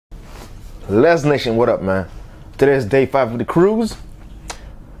Les Nation, what up, man? Today is day 5 of the cruise.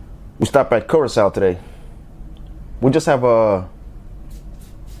 We stopped at Curacao today. We just have a.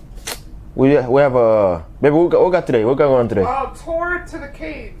 We have a. Baby, what we got today? What we got going today? Tour to the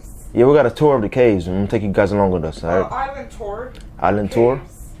caves. Yeah, we got a tour of the caves. I'm gonna take you guys along with us. All right? Island tour. Island caves. tour.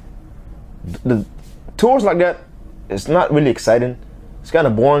 The tours like that, it's not really exciting. It's kind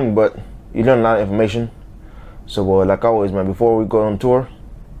of boring, but you learn a lot of information. So, like always, man, before we go on tour,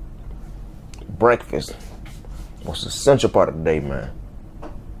 breakfast, most essential part of the day, man.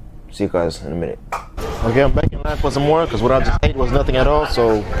 See you guys in a minute. Okay, I'm back in line for some more because what I just ate was nothing at all.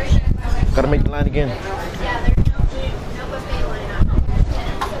 So, gotta make the line again.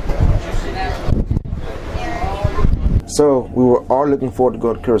 So we were all looking forward to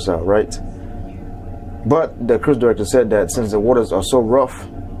go to Curacao, right? But the cruise director said that since the waters are so rough,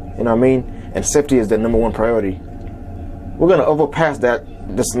 you know what I mean, and safety is the #1 priority, we're gonna overpass that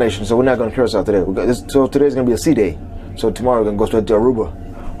destination. So we're not going to Curacao today. So today's gonna be a sea day. So tomorrow we're gonna go straight to Aruba.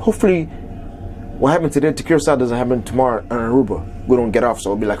 Hopefully, what happened today to Curacao doesn't happen tomorrow on Aruba. We don't get off, so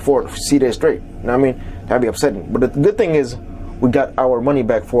it'll be like 4 sea days straight. You know what I mean? That'd be upsetting. But the good thing is, we got our money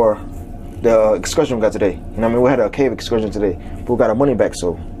back for the excursion we got today. You know what I mean? We had a cave excursion today, but we got our money back,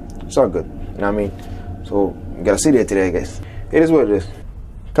 so it's all good. You know what I mean? So we got a sea day today, I guess. It is what it is.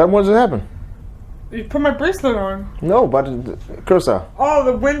 Tell me what just happened. You put my bracelet on. No, but Curacao. Oh,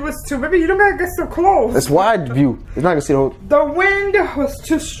 the wind was too. Maybe you don't gotta get so close. It's wide view. It's not gonna see the whole. The wind was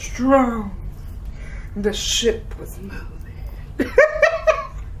too strong. The ship was moving.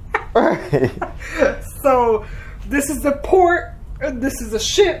 So this is the port, and this is a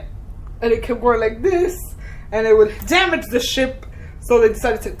ship, and it kept going like this, and it would damage the ship. So they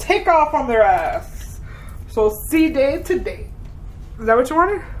decided to take off on their ass. So sea day today. Is that what you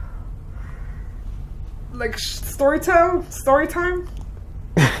wanted? Like story time?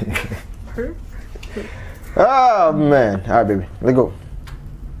 Oh man! All right, baby, let's go.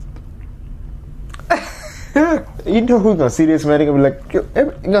 You know who's gonna see this, man? They're gonna be like, you're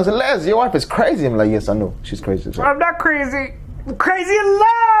gonna say, Les, your wife is crazy. I'm like, yes, I know, she's crazy. I'm not crazy. I'm crazy in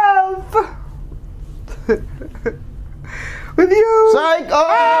love. With you. Psych!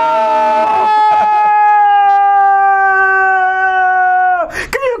 Oh!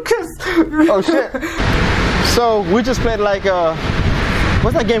 Give me a kiss. Oh shit! So we just played like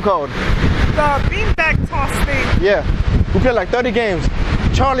what's that game called? The beanbag toss thing. Yeah, we played like 30 games.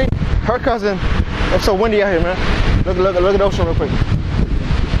 Charlie, her cousin. It's so windy out here, man. Look at the ocean real quick.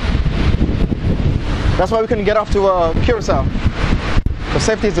 That's why we couldn't get off to Curacao. Because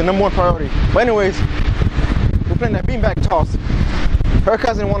safety is the #1 priority. But anyways, we're playing that beanbag toss. Her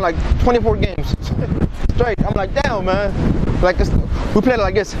cousin won like 24 games straight. I'm like, damn, man. Like we played it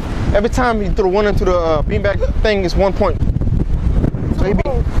like this. Every time you throw one into the beanbag thing, it's 1 point. So he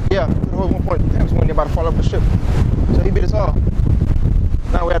beat, yeah, the whole 1 point. Damn, it's when they're about to fall off the ship. So he beat us all.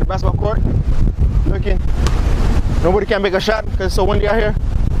 Now we're at the basketball court. Looking. Nobody can make a shot because it's so windy out here.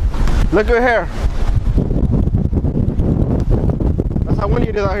 Look at here. That's how windy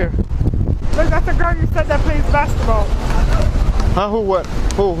it is out here. Look, that's the girl you said that plays basketball. Huh? Who? What?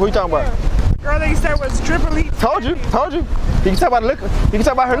 Who you talking about? The girl that you said was dribbling. Told you. You can talk about look. You can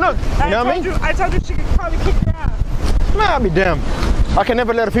talk about her look. You know what I mean? I told you she could probably kick your ass. Man, I'll be damned. I can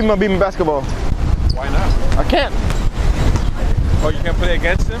never let a female beat me in basketball. Why not? I can't. Oh, you can't play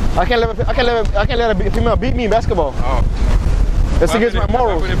against him? I can't let a female beat me in basketball. Oh. That's against my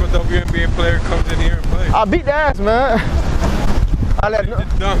morals. What if a WNBA player comes in here and plays? I'll beat the ass, man. I let no.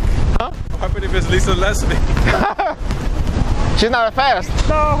 Dunk. Huh? What happened if it's Lisa Leslie? She's not that fast.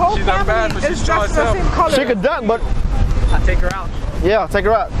 The whole She's not bad, family but is she's dressed the same color. She could dunk, but I'll take her out. yeah, take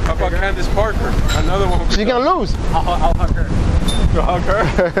her out. How about Candace Parker? Another one. She's gonna lose. I'll hug her. You'll hug her?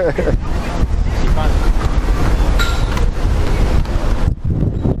 She's fine.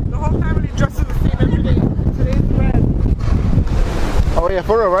 The whole family dresses the same every day. Today's red. Oh yeah,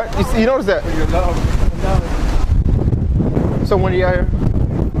 for real, right? You notice that? For your love. So windy out here.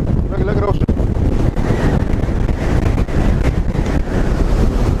 Look at those.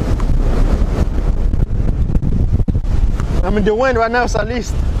 I mean, the wind right now is at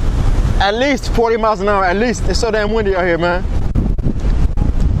least 40 miles an hour. At least it's so damn windy out here, man.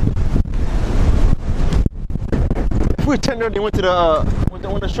 If we turned and went to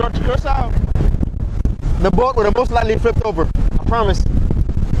the short Curacao, the boat would have most likely flipped over. I promise.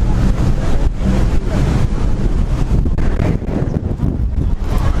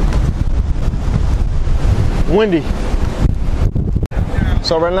 Windy.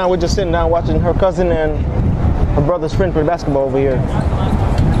 So right now we're just sitting down watching her cousin and her brother's friend play basketball over here.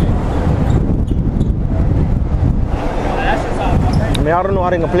 I mean, I don't know how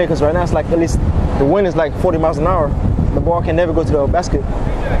they're gonna play because right now it's like at least the wind is like 40 miles an hour. The ball can never go to the basket.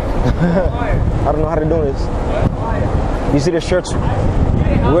 I don't know how they're doing this. You see the shirts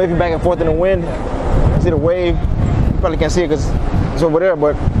waving back and forth in the wind. You see the wave. You probably can't see it because it's over there,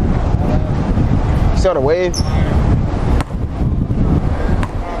 but you saw the wave.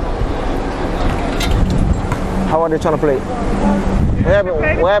 How are they trying to play? What happened?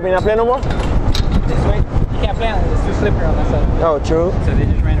 What happened? You not playing no more? This way, you can't play on it. It's too slippery on that side. Oh, true. So they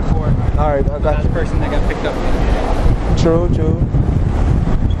just ran it forward. All right, I got Last you. person that got picked up. True, true.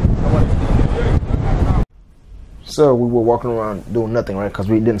 So we were walking around doing nothing, right? Because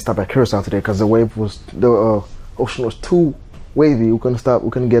we didn't stop at Curacao today because the ocean was too wavy. We couldn't stop.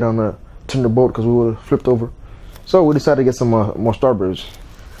 We couldn't get on turn the boat because we would have flipped over. So we decided to get some more Starbursts.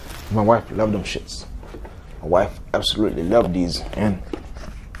 My wife loved them shits. My wife absolutely loved these, and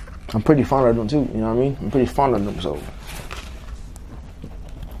I'm pretty fond of them too. You know what I mean? I'm pretty fond of them, so.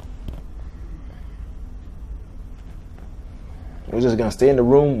 We're just gonna stay in the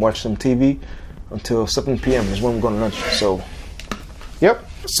room, watch some TV until 7 p.m. is when we're going to lunch. So, yep.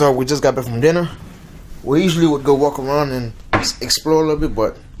 So we just got back from dinner. We usually would go walk around and explore a little bit,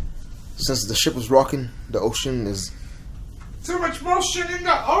 but since the ship was rocking, the ocean is... Too much motion in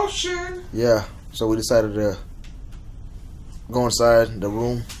the ocean. Yeah, so we decided to go inside the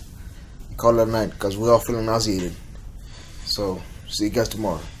room and call it a night because we're all feeling nauseated. So, see you guys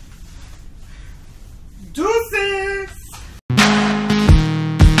tomorrow.